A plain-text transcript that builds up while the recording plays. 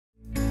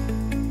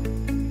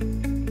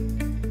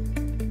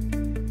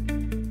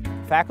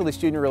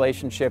Faculty-student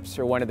relationships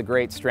are one of the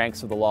great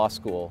strengths of the law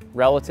school.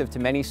 Relative to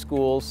many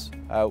schools,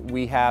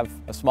 we have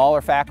a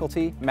smaller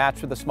faculty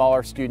matched with a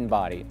smaller student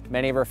body.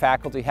 Many of our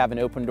faculty have an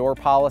open door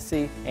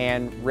policy,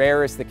 and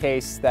rare is the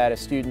case that a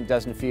student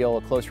doesn't feel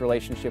a close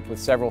relationship with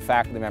several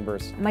faculty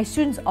members. My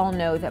students all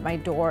know that my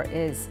door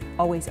is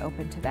always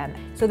open to them,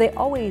 so they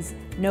always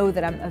know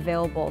that I'm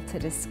available to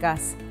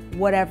discuss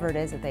whatever it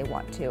is that they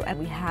want to. And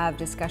we have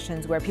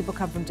discussions where people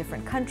come from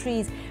different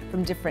countries,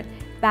 from different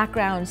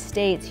backgrounds,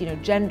 states,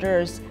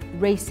 genders,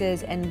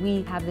 races, and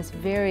we have this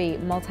very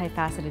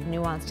multifaceted,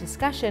 nuanced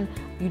discussion.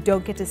 You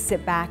don't get to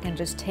sit back and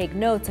just take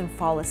notes and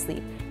fall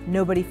asleep.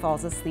 Nobody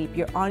falls asleep.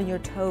 You're on your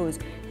toes.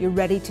 You're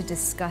ready to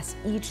discuss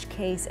each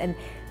case, and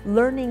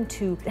learning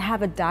to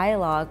have a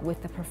dialogue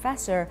with the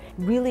professor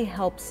really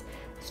helps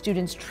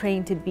students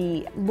train to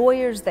be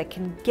lawyers that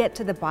can get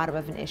to the bottom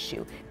of an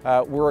issue.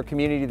 We're a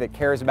community that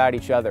cares about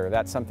each other.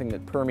 That's something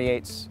that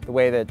permeates the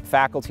way that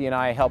faculty and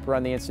I help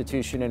run the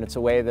institution, and it's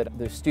a way that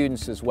the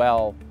students as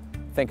well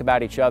think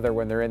about each other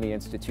when they're in the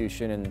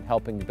institution and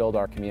helping to build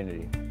our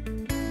community.